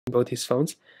both these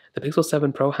phones. The Pixel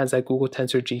 7 Pro has that Google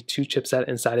Tensor G2 chipset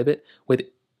inside of it with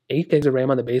 8 gigs of RAM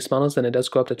on the base models, and it does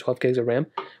go up to 12 gigs of RAM.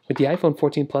 With the iPhone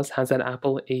 14 Plus has that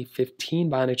Apple A15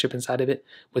 Bionic chip inside of it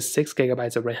with 6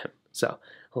 gigabytes of RAM. So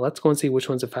let's go and see which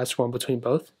one's the faster one between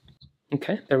both.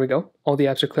 Okay, there we go. All the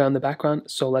apps are clear on the background,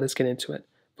 so let us get into it.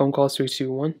 Phone calls, 3,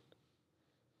 2, 1.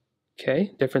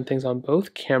 Okay, different things on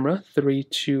both. Camera, 3,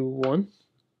 2, 1.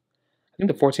 I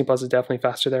think the 14 Plus is definitely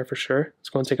faster there for sure. Let's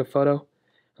go and take a photo.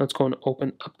 Let's go and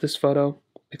open up this photo.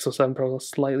 Pixel 7 Pro is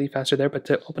slightly faster there, but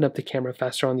to open up the camera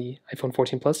faster on the iPhone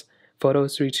 14 Plus.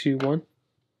 Photos, 3, 2, 1.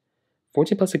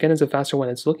 14 Plus again is a faster one.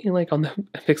 It's looking like on the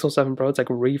Pixel 7 Pro, it's like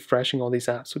refreshing all these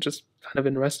apps, which is kind of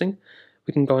interesting.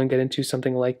 We can go and get into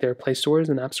something like their Play Stores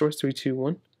and App Stores, 3, 2,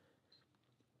 1.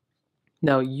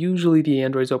 Now, usually the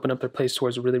Androids open up their Play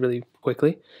Stores really, really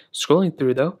quickly. Scrolling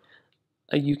through though,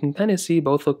 you can kind of see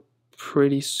both look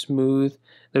pretty smooth.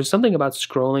 There's something about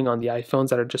scrolling on the iPhones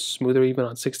that are just smoother even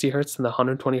on 60 Hz than the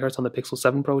 120 Hz on the Pixel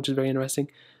 7 Pro, which is very interesting.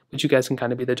 But you guys can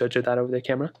kind of be the judge of that over the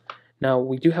camera. Now,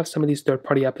 we do have some of these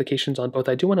third-party applications on both.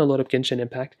 I do want to load up Genshin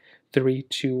Impact, 3,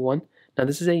 2, 1. Now,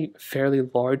 this is a fairly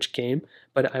large game,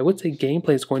 but I would say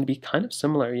gameplay is going to be kind of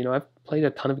similar. You know, I've played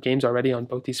a ton of games already on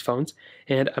both these phones,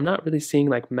 and I'm not really seeing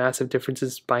like massive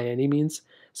differences by any means.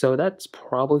 So that's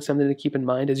probably something to keep in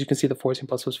mind. As you can see, the 14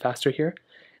 Plus was faster here.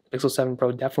 The Pixel 7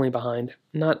 Pro definitely behind.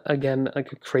 Not, again,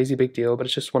 like a crazy big deal, but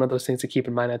it's just one of those things to keep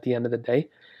in mind at the end of the day.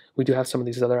 We do have some of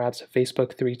these other apps.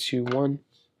 Facebook, 3, 2, 1.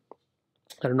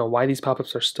 I don't know why these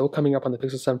pop-ups are still coming up on the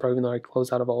Pixel 7 Pro, even though I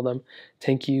closed out of all of them.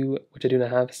 Thank you, which I do not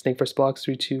have. Snake First Blocks,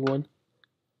 3, 2, 1.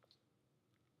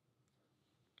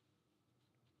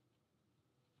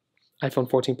 iPhone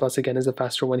 14 Plus again is a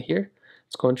faster one here.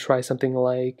 Let's go and try something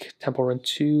like Temple Run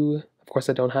 2. Of course,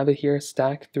 I don't have it here.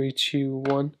 Stack, 3, 2,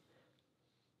 1.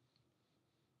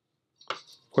 Of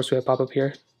course, we have pop-up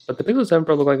here. But the Pixel 7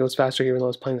 Pro looked like it was faster here, even though I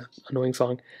was playing that annoying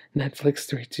song. Netflix,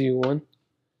 3, 2, 1.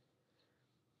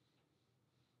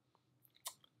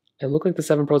 It looked like the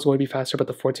 7 Pro is going to be faster, but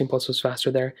the 14 Plus was faster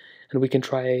there. And we can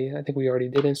try, I think we already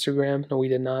did Instagram. No, we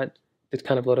did not. It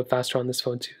kind of loaded faster on this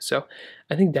phone too. So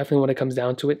I think definitely when it comes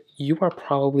down to it, you are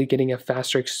probably getting a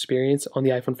faster experience on the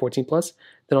iPhone 14 Plus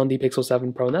than on the Pixel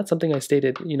 7 Pro. And that's something I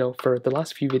stated, you know, for the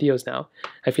last few videos now.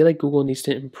 I feel like Google needs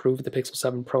to improve the Pixel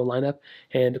 7 Pro lineup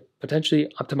and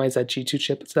potentially optimize that G2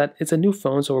 chip. It's that it's a new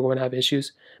phone, so we're going to have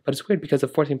issues. But it's weird because the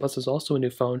 14 Plus is also a new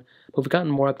phone. But we've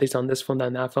gotten more updates on this phone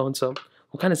than that phone, so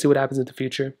we'll kind of see what happens in the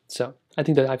future. So I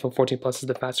think the iPhone 14 Plus is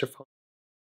the faster phone.